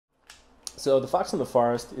So The Fox in the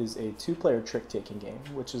Forest is a two-player trick-taking game,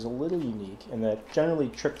 which is a little unique in that generally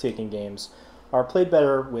trick-taking games are played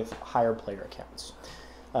better with higher player counts.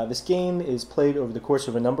 This game is played over the course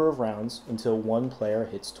of a number of rounds until one player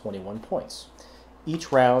hits 21 points.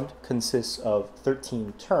 Each round consists of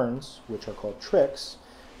 13 turns, which are called tricks,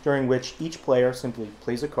 during which each player simply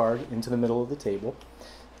plays a card into the middle of the table,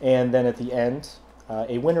 and then at the end,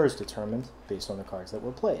 a winner is determined based on the cards that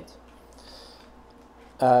were played.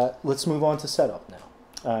 Let's move on to setup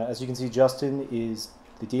now. As you can see, Justin is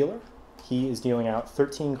the dealer. He is dealing out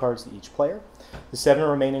 13 cards to each player. The 7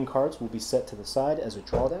 remaining cards will be set to the side as a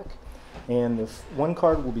draw deck, and the one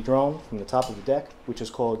card will be drawn from the top of the deck, which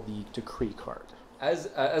is called the decree card. As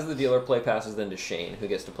the dealer, play passes then to Shane, who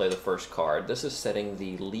gets to play the first card. This is setting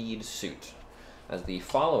the lead suit. As the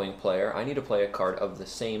following player, I need to play a card of the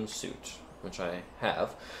same suit, which I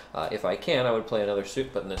have. If I can, I would play another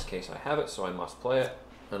suit, but in this case I have it, so I must play it.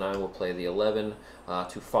 And I will play the 11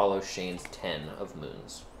 to follow Shane's 10 of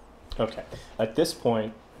moons. Okay. At this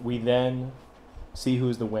point, we then see who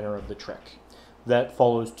is the winner of the trick. That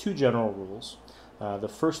follows two general rules. The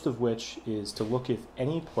first of which is to look if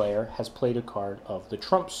any player has played a card of the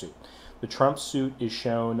trump suit. The trump suit is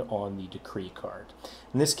shown on the decree card.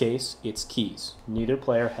 In this case, it's keys. Neither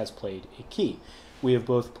player has played a key. We have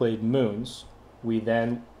both played moons. We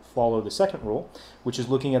then follow the second rule, which is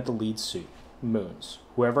looking at the lead suit, moons.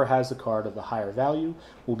 Whoever has the card of the higher value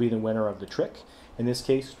will be the winner of the trick. In this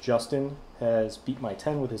case, Justin has beat my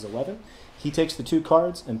 10 with his 11. He takes the two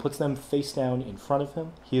cards and puts them face down in front of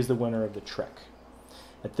him. He is the winner of the trick.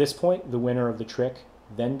 At this point, the winner of the trick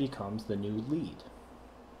then becomes the new lead.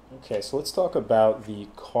 Okay, so let's talk about the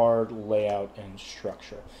card layout and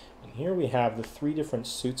structure. And here we have the 3 different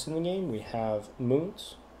suits in the game. We have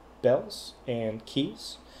moons, bells, and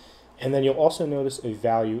keys. And then you'll also notice a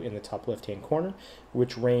value in the top left-hand corner,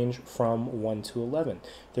 which range from 1 to 11.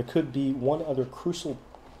 There could be one other crucial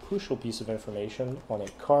piece of information on a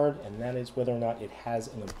card, and that is whether or not it has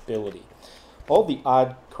an ability. All the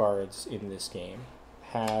odd cards in this game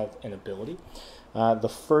have an ability. The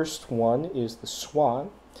first one is the Swan,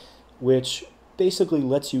 which basically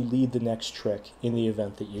lets you lead the next trick in the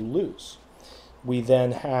event that you lose. We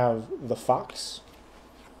then have the Fox,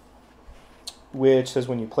 which says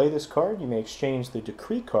when you play this card, you may exchange the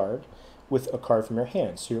decree card with a card from your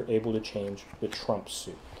hand, so you're able to change the trump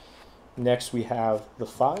suit. Next we have the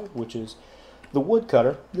 5, which is the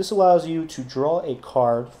woodcutter. This allows you to draw a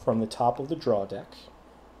card from the top of the draw deck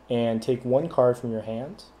and take one card from your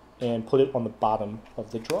hand and put it on the bottom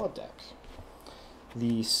of the draw deck.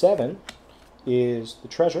 The 7 is the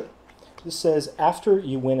treasure. This says after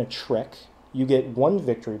you win a trick, you get 1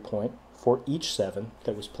 victory point for each 7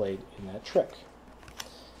 that was played in that trick.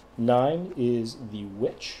 9 is the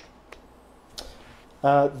witch.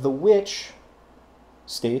 The witch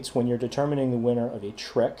states when you're determining the winner of a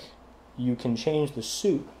trick, you can change the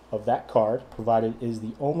suit of that card, provided it is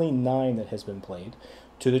the only 9 that has been played,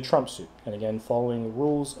 to the trump suit. And again, following the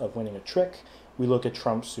rules of winning a trick, we look at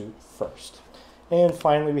trump suit first. And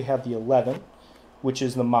finally, we have the 11, which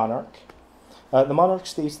is the monarch. The monarch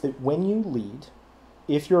states that when you lead,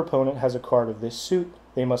 if your opponent has a card of this suit,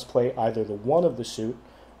 they must play either the 1 of the suit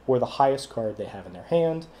or the highest card they have in their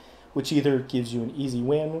hand, which either gives you an easy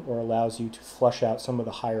win or allows you to flush out some of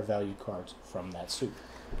the higher value cards from that suit.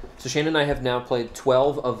 So Shane and I have now played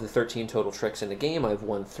 12 of the 13 total tricks in the game. I've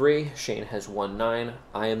won 3. Shane has won 9.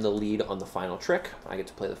 I am the lead on the final trick. I get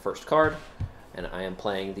to play the first card, and I am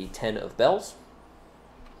playing the 10 of bells.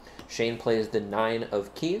 Shane plays the 9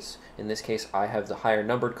 of keys. In this case, I have the higher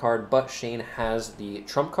numbered card, but Shane has the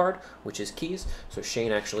trump card, which is keys. So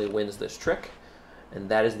Shane actually wins this trick, and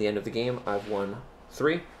that is the end of the game. I've won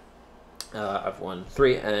 3.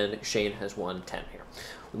 And Shane has won 10 here.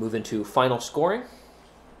 We move into final scoring.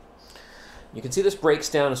 You can see this breaks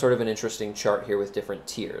down a sort of an interesting chart here with different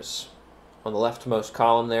tiers. On the leftmost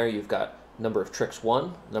column there, you've got number of tricks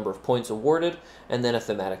won, number of points awarded, and then a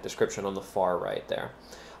thematic description on the far right there.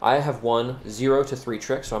 I have won 0 to 3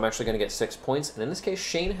 tricks, so I'm actually going to get 6 points. And in this case,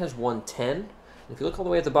 Shane has won 10. And if you look all the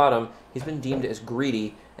way at the bottom, he's been deemed as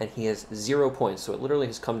greedy, and he has 0 points. So it literally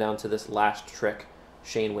has come down to this last trick,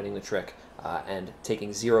 Shane winning the trick, and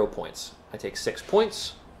taking 0 points. I take 6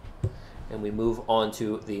 points, and we move on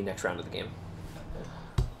to the next round of the game.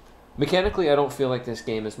 Mechanically, I don't feel like this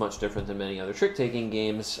game is much different than many other trick-taking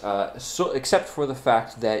games, except for the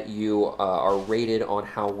fact that you are rated on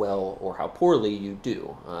how well or how poorly you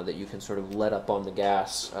do, that you can sort of let up on the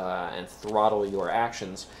gas and throttle your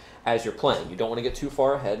actions as you're playing. You don't want to get too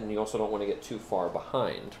far ahead, and you also don't want to get too far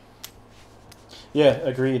behind. Yeah,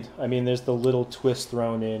 agreed. I mean, there's the little twist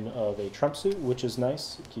thrown in of a trump suit, which is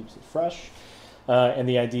nice. It keeps it fresh. And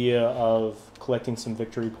the idea of collecting some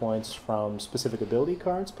victory points from specific ability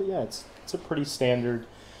cards. But yeah, it's a pretty standard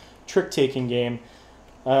trick-taking game.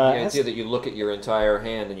 The idea that you look at your entire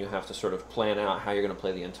hand and you have to sort of plan out how you're going to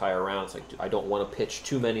play the entire round. It's like, I don't want to pitch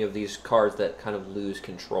too many of these cards that kind of lose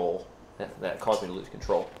control, that cause me to lose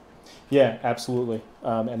control. Yeah, absolutely.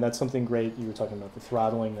 And that's something great. You were talking about the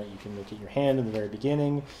throttling, that you can look at your hand in the very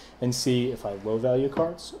beginning and see if I have low value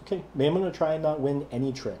cards. Okay, maybe I'm going to try and not win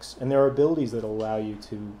any tricks. And there are abilities that allow you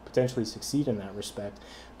to potentially succeed in that respect.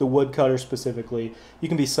 The woodcutter specifically, you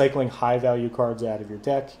can be cycling high value cards out of your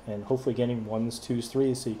deck and hopefully getting 1s, 2s,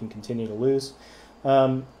 3s so you can continue to lose.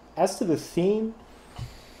 As to the theme,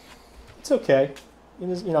 it's okay.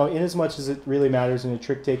 In as much as it really matters in a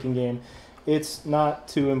trick-taking game, it's not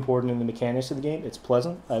too important in the mechanics of the game. It's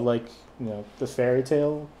pleasant. I like, the fairy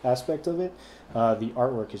tale aspect of it. The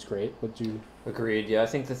artwork is great. Agreed. Yeah, I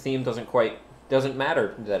think the theme doesn't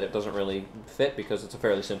matter that it doesn't really fit because it's a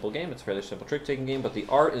fairly simple game. It's a fairly simple trick-taking game, but the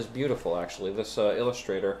art is beautiful, actually. This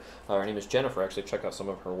illustrator, her name is Jennifer, actually check out some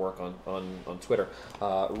of her work on Twitter.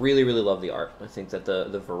 Really, really love the art. I think that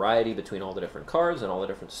the variety between all the different cards and all the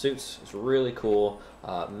different suits is really cool.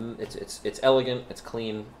 It's elegant, it's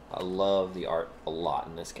clean. I love the art a lot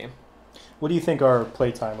in this game. What do you think our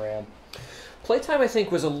playtime ran? Playtime, I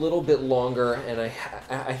think, was a little bit longer, and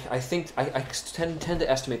I think I tend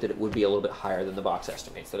to estimate that it would be a little bit higher than the box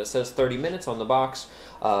estimates. That it says 30 minutes on the box,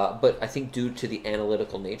 but I think due to the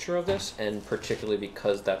analytical nature of this, and particularly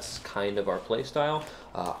because that's kind of our play style,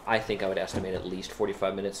 I think I would estimate at least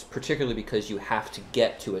 45 minutes, particularly because you have to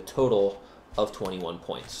get to a total of 21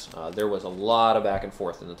 points. There was a lot of back and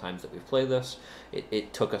forth in the times that we've played this.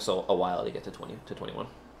 It took us a while to get to 21.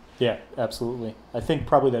 Yeah, absolutely. I think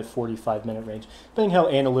probably that 45-minute range. Depending how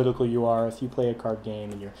analytical you are, if you play a card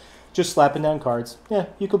game and you're just slapping down cards, yeah,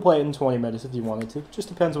 you could play it in 20 minutes if you wanted to. Just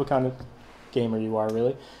depends what kind of gamer you are,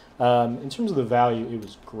 really. In terms of the value, it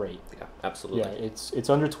was great. Yeah, absolutely. Yeah, it's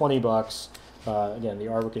under $20. Again, the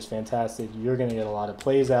artwork is fantastic. You're going to get a lot of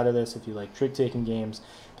plays out of this if you like trick-taking games.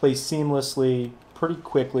 Plays seamlessly, pretty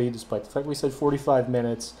quickly, despite the fact we said 45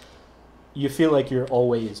 minutes. You feel like you're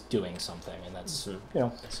always doing something, and that's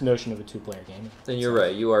it's the notion of a two-player game. And you're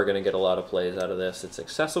right. You are going to get a lot of plays out of this. It's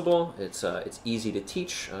accessible. It's easy to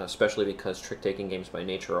teach, especially because trick-taking games by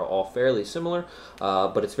nature are all fairly similar.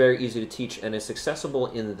 But it's very easy to teach, and it's accessible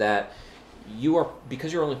in that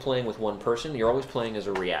because you're only playing with one person, you're always playing as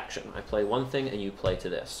a reaction. I play one thing, and you play to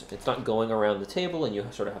this. It's not going around the table, and you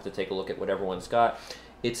sort of have to take a look at what everyone's got.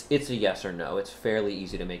 It's a yes or no. It's fairly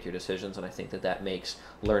easy to make your decisions, and I think that makes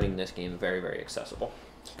learning this game very, very accessible.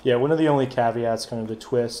 Yeah, one of the only caveats, kind of the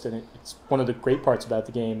twist, and it's one of the great parts about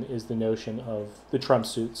the game, is the notion of the trump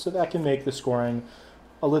suit. So that can make the scoring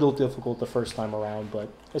a little difficult the first time around, but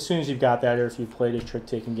as soon as you've got that, or if you've played a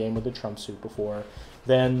trick-taking game with a trump suit before,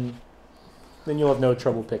 then you'll have no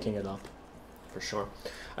trouble picking it up. For sure.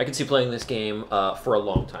 I can see playing this game for a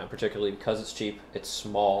long time, particularly because it's cheap, it's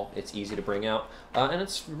small, it's easy to bring out, and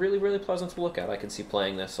it's really, really pleasant to look at. I can see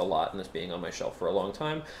playing this a lot and this being on my shelf for a long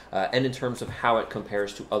time. And in terms of how it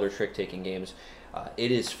compares to other trick-taking games, it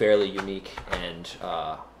is fairly unique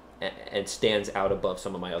and stands out above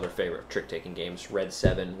some of my other favorite trick-taking games. Red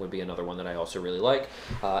 7 would be another one that I also really like,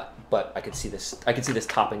 but I could see this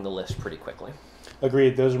topping the list pretty quickly.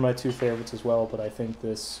 Agreed. Those are my two favorites as well, but I think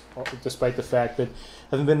this, despite the fact that there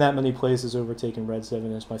haven't been that many plays, has overtaken Red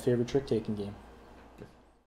 7 as my favorite trick-taking game.